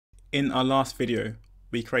In our last video,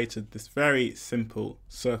 we created this very simple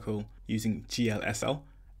circle using GLSL,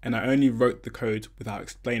 and I only wrote the code without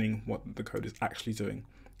explaining what the code is actually doing.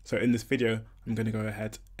 So in this video, I'm going to go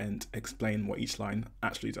ahead and explain what each line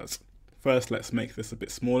actually does. First, let's make this a bit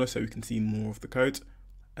smaller so we can see more of the code.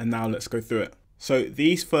 And now let's go through it. So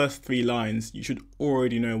these first three lines, you should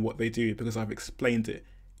already know what they do because I've explained it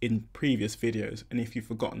in previous videos. And if you've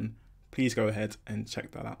forgotten, please go ahead and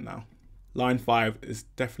check that out now. Line 5 is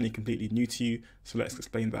definitely completely new to you, so let's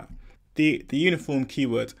explain that. The uniform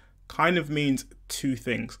keyword kind of means two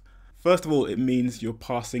things. First of all, it means you're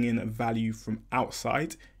passing in a value from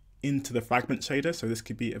outside into the fragment shader. So this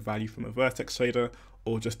could be a value from a vertex shader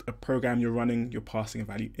or just a program you're running, you're passing a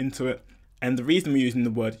value into it. And the reason we're using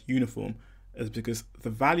the word uniform is because the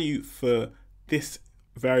value for this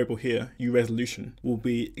variable here, uResolution, will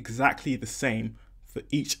be exactly the same for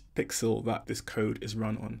each pixel that this code is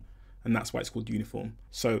run on. And that's why it's called uniform.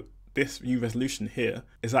 So this uResolution here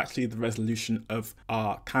is actually the resolution of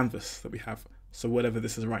our canvas that we have. So whatever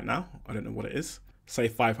this is right now, I don't know what it is, say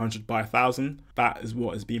 500 by 1000, that is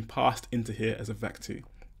what is being passed into here as a vec2.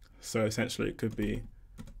 So essentially it could be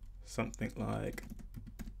something like,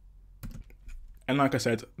 and like I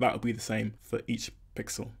said, that will be the same for each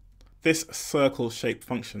pixel. This circle shaped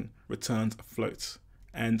function returns a float.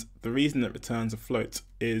 And the reason it returns a float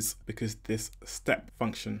is because this step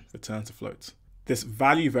function returns a float. This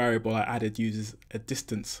value variable I added uses a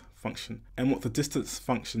distance function. And what the distance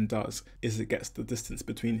function does is it gets the distance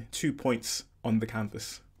between 2 points on the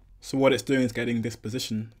canvas. So what it's doing is getting this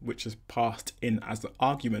position, which is passed in as the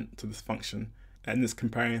argument to this function, and it's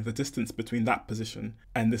comparing the distance between that position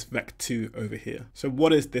and this vec2 over here. So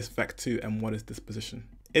what is this vec2 and what is this position?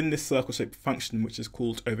 In this circle-shaped function, which is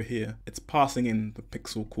called over here, it's passing in the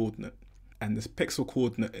pixel coordinate. And this pixel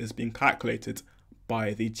coordinate is being calculated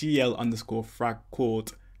by the GL_frag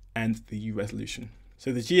chord and the uResolution.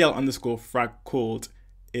 So the GL_frag chord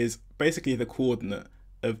is basically the coordinate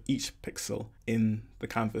of each pixel in the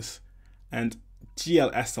canvas. And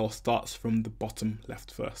GLSL starts from the bottom left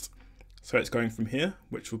first. So it's going from here,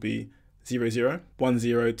 which will be 0, 0, 1,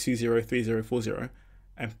 0, 2, 0, 3, 0, 4, 0,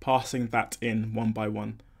 and passing that in one by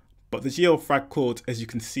one. But the GL_frag chord, as you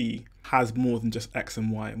can see, has more than just X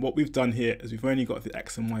and Y. And what we've done here is we've only got the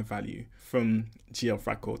X and Y value from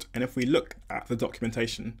GL_frag chord. And if we look at the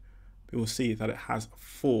documentation, we will see that it has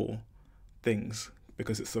 4 things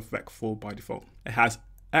because it's a vec4 by default. It has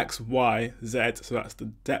X, Y, Z, so that's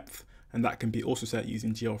the depth, and that can be also set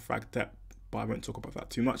using GL_frag depth, but I won't talk about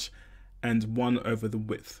that too much, and 1 over the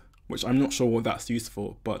width, which I'm not sure what that's used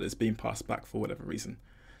for, but it's being passed back for whatever reason.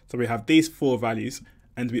 So we have these 4 values,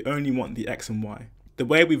 and we only want the X and Y. The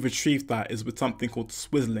way we've retrieved that is with something called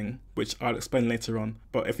Swizzling, which I'll explain later on,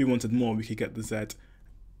 but if we wanted more, we could get the Z.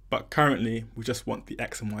 But currently, we just want the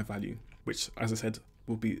X and Y value, which, as I said,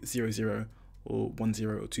 will be 0, 0, or 1,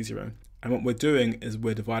 0, or 2, 0. And what we're doing is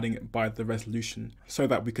we're dividing it by the resolution so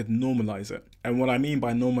that we could normalize it. And what I mean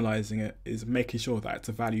by normalizing it is making sure that it's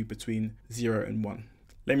a value between 0 and 1.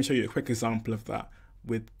 Let me show you a quick example of that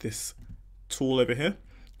with this tool over here.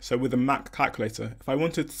 So with a Mac calculator, if I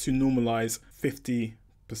wanted to normalize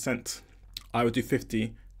 50%, I would do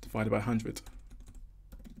 50 divided by 100.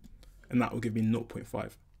 And that will give me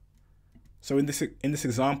 0.5. So in this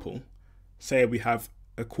example, say we have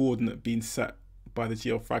a coordinate being set by the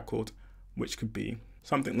GL_frag chord, which could be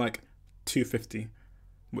something like 250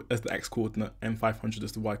 as the X coordinate and 500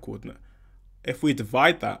 as the Y coordinate. If we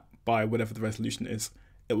divide that by whatever the resolution is,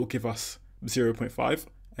 it will give us 0.5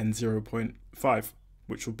 and 0.5,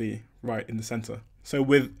 which will be right in the center. So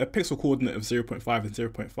with a pixel coordinate of 0.5 and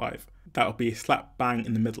 0.5, that will be slap bang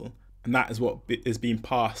in the middle. And that is what is being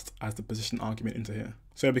passed as the position argument into here.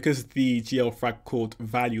 So because the GL_frag chord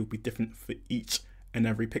value will be different for each and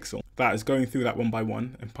every pixel, that is going through that one by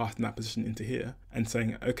one and passing that position into here and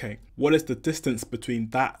saying, okay, what is the distance between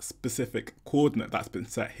that specific coordinate that's been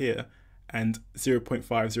set here and 0.5,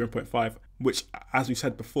 0.5, which, as we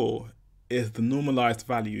said before, is the normalized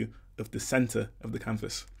value of the center of the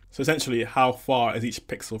canvas. So essentially, how far is each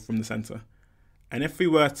pixel from the center? And if we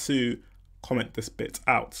were to comment this bit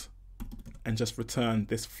out and just return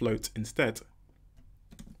this float instead,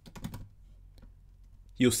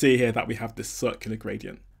 you'll see here that we have this circular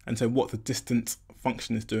gradient. And so what the distance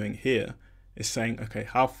function is doing here is saying, okay,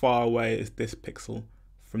 how far away is this pixel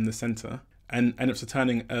from the center? And it's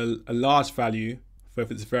returning a large value for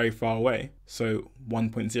if it's very far away, so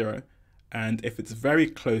 1.0. And if it's very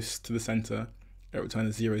close to the center, it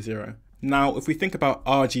returns 0, 0. Now, if we think about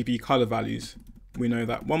RGB color values, we know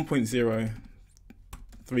that 1.0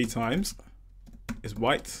 3 times is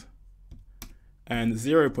white, and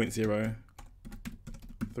 0.0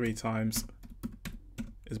 3 times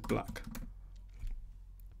is black.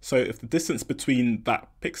 So if the distance between that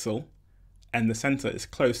pixel and the center is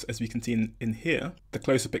close, as we can see in here, the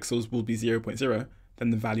closer pixels will be 0.0, then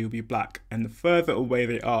the value will be black. And the further away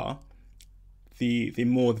they are, the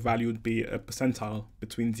more the value would be a percentile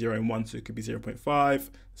between 0 and 1. So it could be 0.5,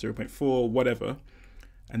 0.4, whatever.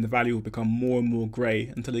 And the value will become more and more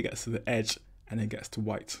gray until it gets to the edge and it gets to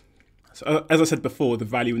white. So as I said before, the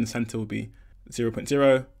value in the center will be 0.0,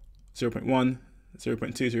 0.1, 0.2,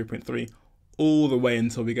 0.3, all the way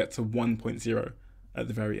until we get to 1.0 at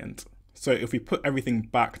the very end. So if we put everything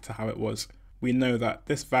back to how it was, we know that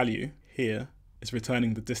this value here is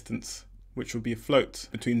returning the distance, which will be a float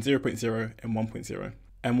between 0.0 and 1.0.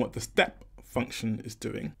 And what the step function is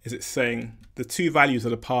doing is it's saying the two values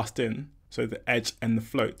that are passed in, so the edge and the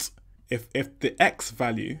float, if the x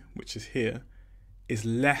value, which is here, is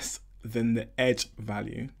less than the edge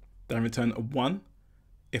value, then return a 1,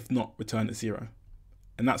 if not, return a 0.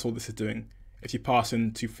 And that's all this is doing. If you pass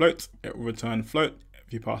in two floats, it will return float.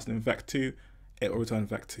 If you pass in vec2, it will return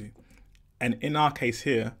vec2. And in our case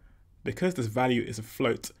here, because this value is a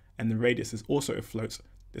float and the radius is also a float,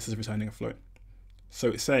 this is returning a float. So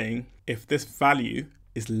it's saying if this value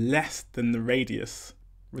is less than the radius,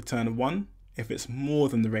 return a 1. If it's more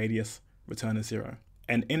than the radius, return a 0.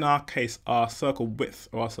 And in our case, our circle width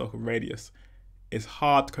or our circle radius is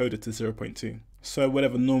hard coded to 0.2. So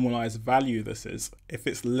whatever normalized value this is, if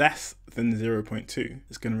it's less than 0.2,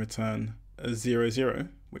 it's going to return a 0, 0,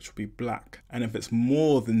 which will be black. And if it's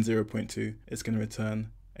more than 0.2, it's going to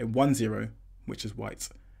return a 1, 0, which is white.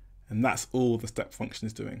 And that's all the step function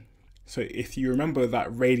is doing. So if you remember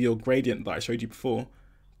that radial gradient that I showed you before,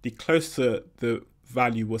 the closer the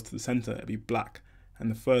value was to the center, it'd be black. And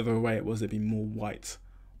the further away it was, it'd be more white.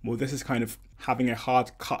 Well, this is kind of having a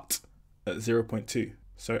hard cut at 0.2.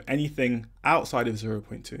 So anything outside of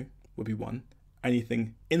 0.2 will be 1.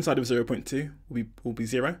 Anything inside of 0.2 will be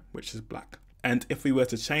 0, which is black. And if we were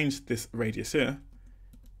to change this radius here,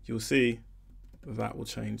 you'll see that will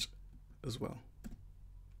change as well.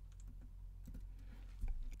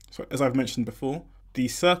 So as I've mentioned before, the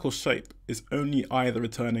circle shape is only either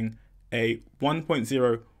returning a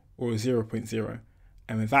 1.0 or a 0.0.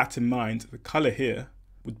 And with that in mind, the color here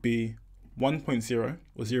would be 1.0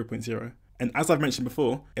 or 0.0. And as I've mentioned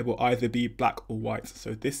before, it will either be black or white.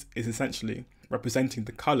 So this is essentially representing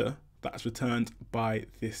the color that's returned by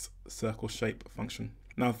this circle shape function.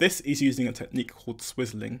 Now this is using a technique called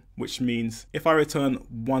Swizzling, which means if I return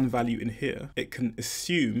one value in here, it can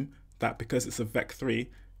assume that because it's a vec3,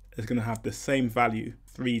 it's going to have the same value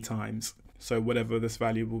 3 times. So whatever this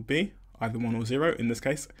value will be, either 1 or 0 in this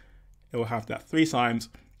case, it will have that 3 times,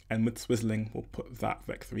 and with Swizzling we'll put that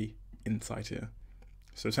vec3 inside here.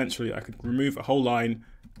 So essentially I could remove a whole line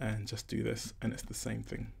and just do this, and it's the same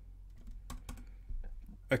thing.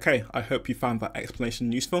 Okay, I hope you found that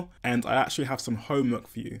explanation useful, and I actually have some homework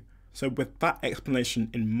for you. So with that explanation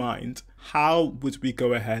in mind, how would we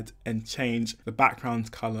go ahead and change the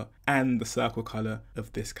background color and the circle color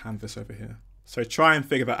of this canvas over here? So try and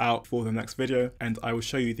figure that out for the next video, and I will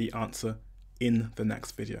show you the answer in the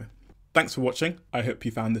next video. Thanks for watching. I hope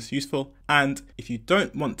you found this useful. And if you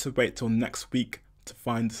don't want to wait till next week to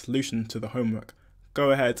find the solution to the homework,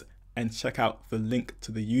 go ahead and check out the link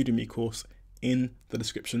to the Udemy course in the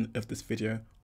description of this video